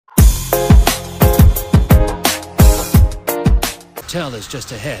motel is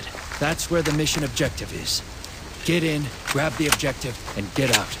just ahead. That's where the mission objective is. Get in, grab the objective, and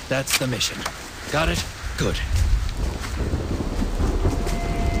get out. That's the mission. Got it? Good.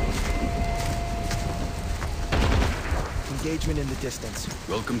 Engagement in the distance.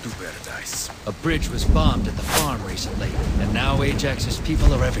 Welcome to paradise. A bridge was bombed at the farm recently, and now Ajax's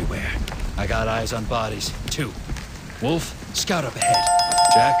people are everywhere. I got eyes on bodies, too. Wolf, scout up ahead.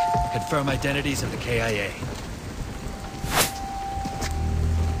 Jack, confirm identities of the KIA.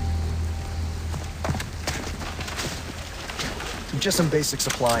 Just some basic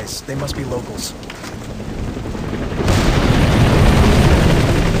supplies. They must be locals.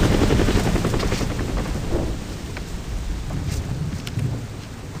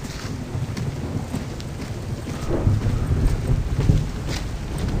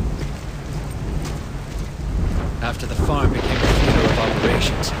 After the farm became a theater of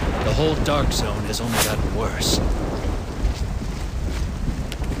operations, the whole dark zone has only gotten worse.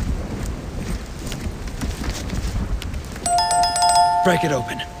 Break it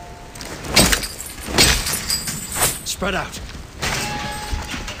open. Spread out.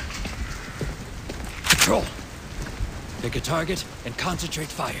 Control. Pick a target and concentrate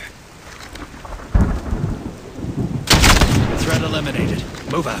fire. Threat eliminated.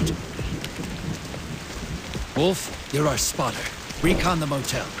 Move out. Wolf, you're our spotter. Recon the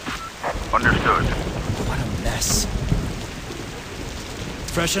motel. Understood. What a mess.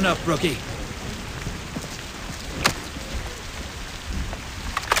 Freshen up, rookie.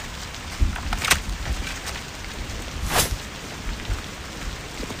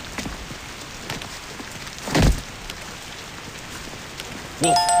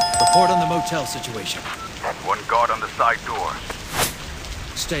 Wolf, report on the motel situation. One guard on the side doors.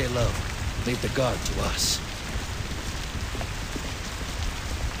 Stay low. Leave the guard to us.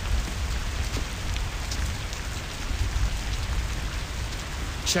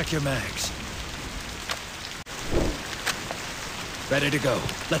 Check your mags. Ready to go.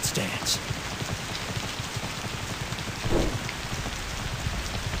 Let's dance.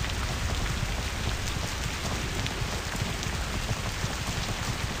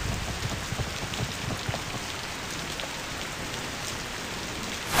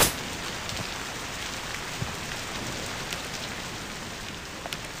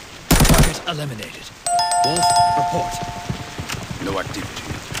 Target eliminated. Wolf, report. No activity.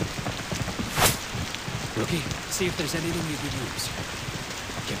 Rookie, see if there's anything you can use.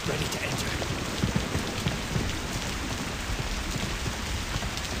 Get ready to enter.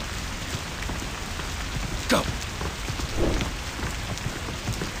 Go!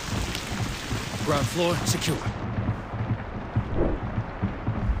 Ground floor secure.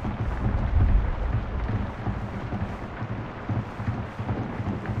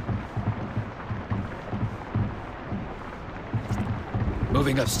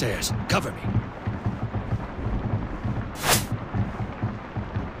 Moving upstairs. Cover me.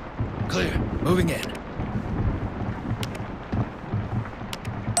 Clear. Moving in.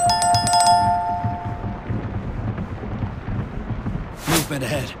 Movement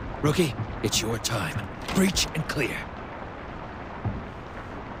ahead. Rookie, it's your time. Breach and clear.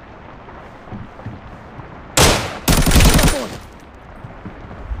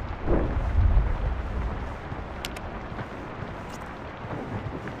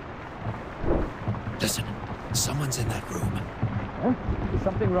 Listen, someone's in that room. Huh? Is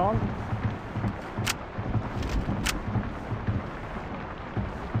something wrong?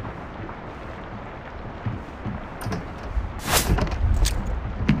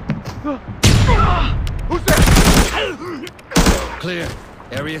 Who's there? Clear.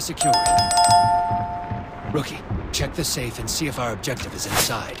 Area secured. Rookie, check the safe and see if our objective is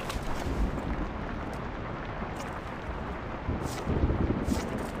inside.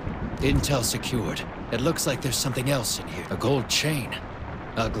 Intel secured. It looks like there's something else in here. A gold chain.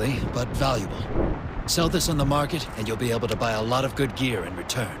 Ugly, but valuable. Sell this on the market, and you'll be able to buy a lot of good gear in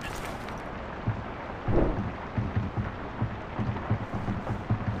return.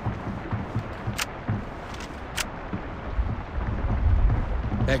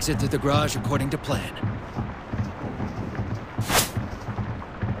 Exit through the garage according to plan.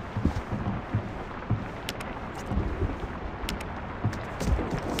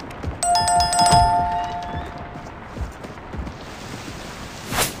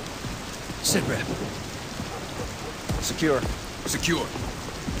 Sit rep. Secure. Secure.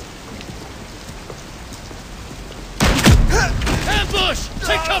 Ambush!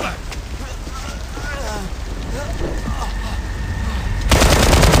 Take cover!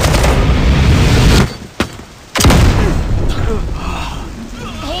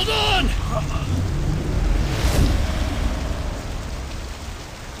 Hold on!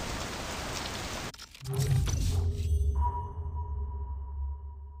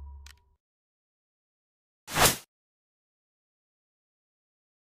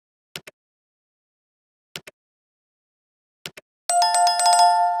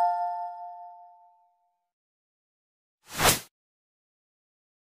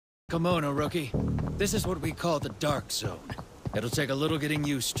 Kimono, rookie. This is what we call the Dark Zone. It'll take a little getting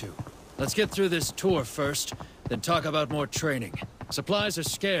used to. Let's get through this tour first, then talk about more training. Supplies are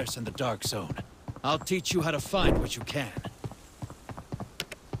scarce in the Dark Zone. I'll teach you how to find what you can.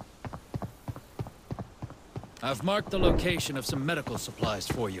 I've marked the location of some medical supplies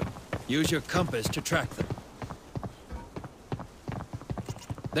for you. Use your compass to track them.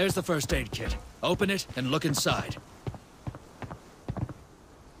 There's the first aid kit. Open it and look inside.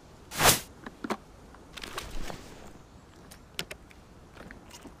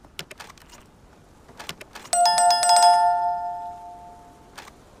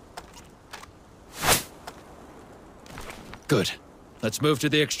 Good. Let's move to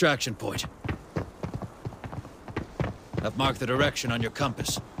the extraction point. I've marked the direction on your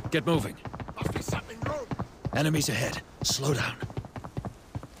compass. Get moving. Enemies ahead. Slow down.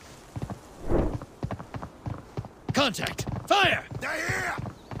 Contact! Fire! They're here!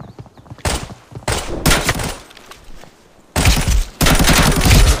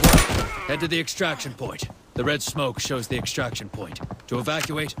 Head to the extraction point. The red smoke shows the extraction point. To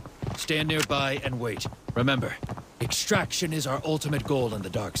evacuate, stand nearby and wait. Remember, extraction is our ultimate goal in the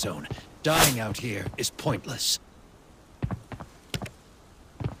Dark Zone. Dying out here is pointless.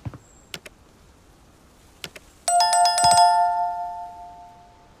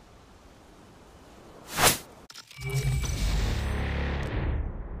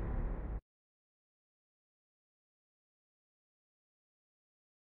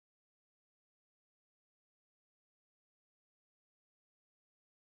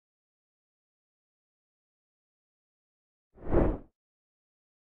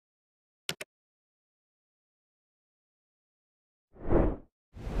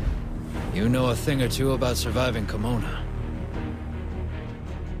 You know a thing or two about surviving Kimona.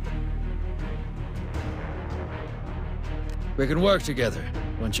 We can work together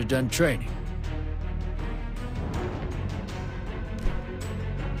once you're done training.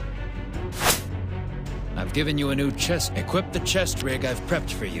 I've given you a new chest. Equip the chest rig I've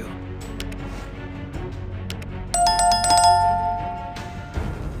prepped for you.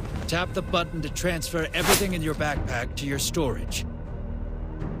 Tap the button to transfer everything in your backpack to your storage.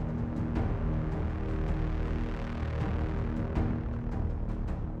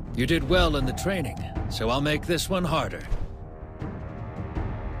 You did well in the training, so I'll make this one harder.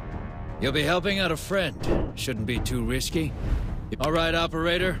 You'll be helping out a friend. Shouldn't be too risky. All right,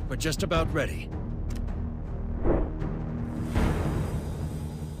 operator, we're just about ready.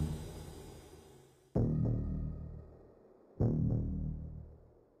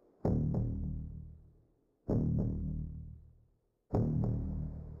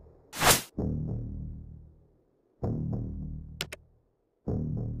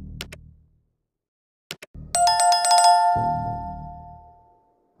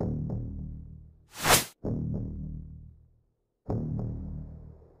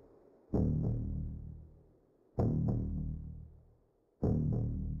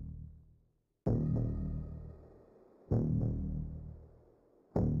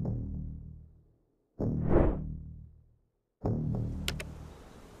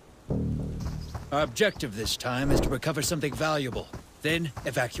 Our objective this time is to recover something valuable, then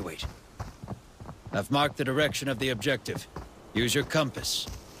evacuate. I've marked the direction of the objective. Use your compass.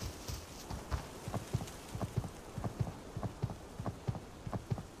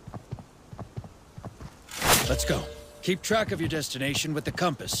 Let's go. Keep track of your destination with the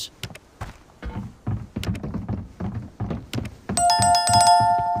compass.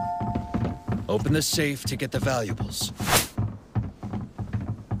 Open the safe to get the valuables.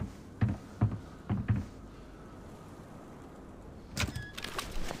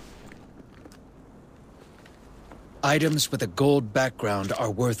 Items with a gold background are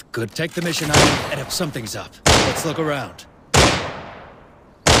worth good. Take the mission item and if something's up. Let's look around.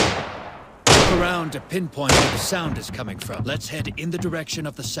 Look around to pinpoint where the sound is coming from. Let's head in the direction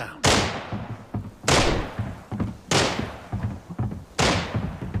of the sound.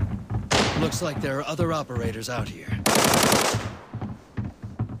 Looks like there are other operators out here.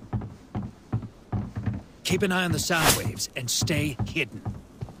 Keep an eye on the sound waves and stay hidden.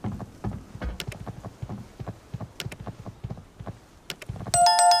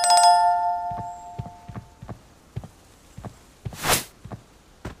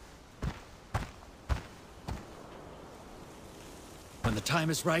 When the time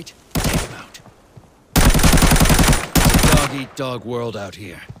is right, take him out. It's a dog-eat-dog world out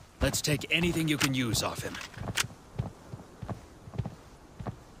here. Let's take anything you can use off him.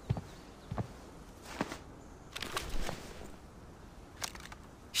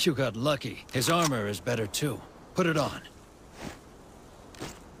 You got lucky. His armor is better too. Put it on.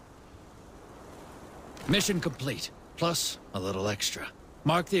 Mission complete, plus a little extra.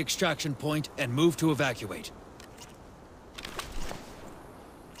 Mark the extraction point and move to evacuate.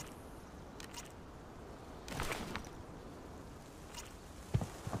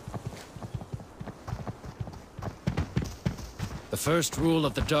 The first rule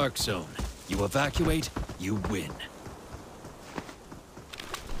of the Dark Zone. You evacuate, you win.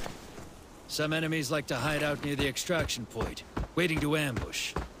 Some enemies like to hide out near the extraction point, waiting to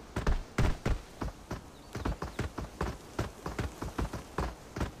ambush.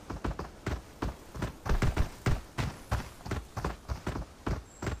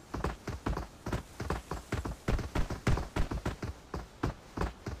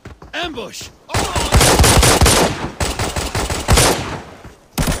 Ambush!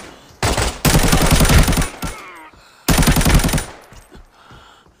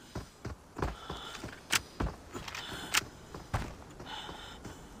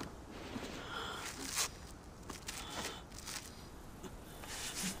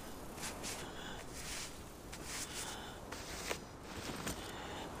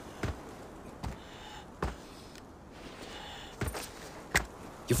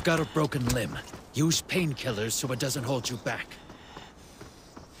 You've got a broken limb. Use painkillers so it doesn't hold you back.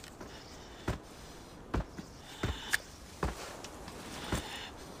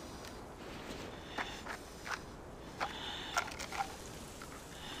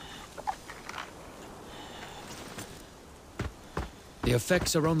 The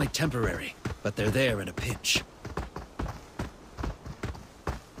effects are only temporary, but they're there in a pinch.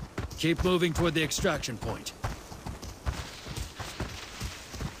 Keep moving toward the extraction point.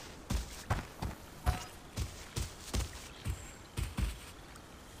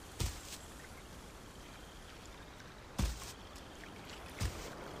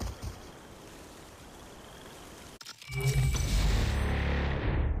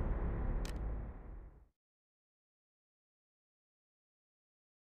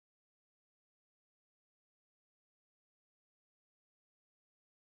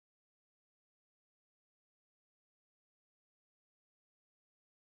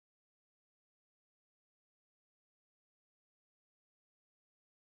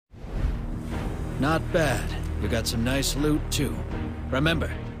 Not bad. You got some nice loot, too.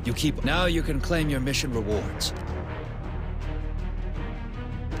 Remember, you keep... Now you can claim your mission rewards.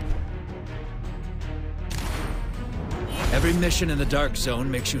 Every mission in the Dark Zone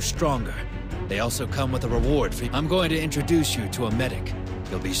makes you stronger. They also come with a reward for... I'm going to introduce you to a medic.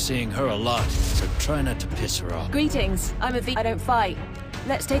 You'll be seeing her a lot, so try not to piss her off. Greetings, I'm a V. I don't fight.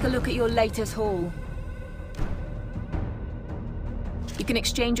 Let's take a look at your latest haul. You can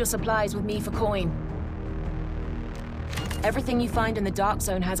exchange your supplies with me for coin. Everything you find in the Dark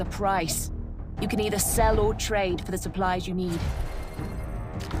Zone has a price. You can either sell or trade for the supplies you need.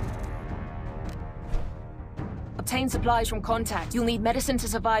 Obtain supplies from contact. You'll need medicine to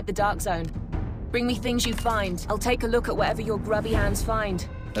survive the Dark Zone. Bring me things you find. I'll take a look at whatever your grubby hands find.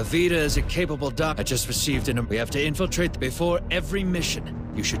 Avita is a capable doc. I just received an... We have to infiltrate before every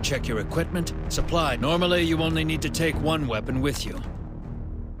mission. You should check your equipment, supply. Normally, you only need to take one weapon with you.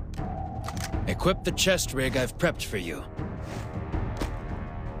 Equip the chest rig I've prepped for you.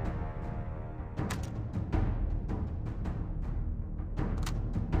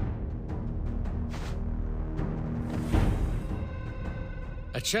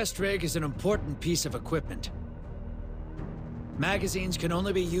 A chest rig is an important piece of equipment. Magazines can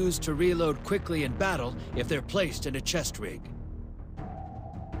only be used to reload quickly in battle if they're placed in a chest rig.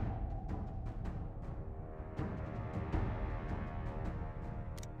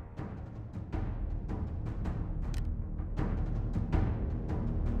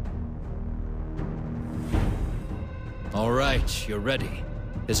 All right, you're ready.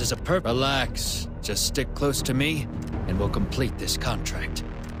 This is a Relax. Just stick close to me, and we'll complete this contract.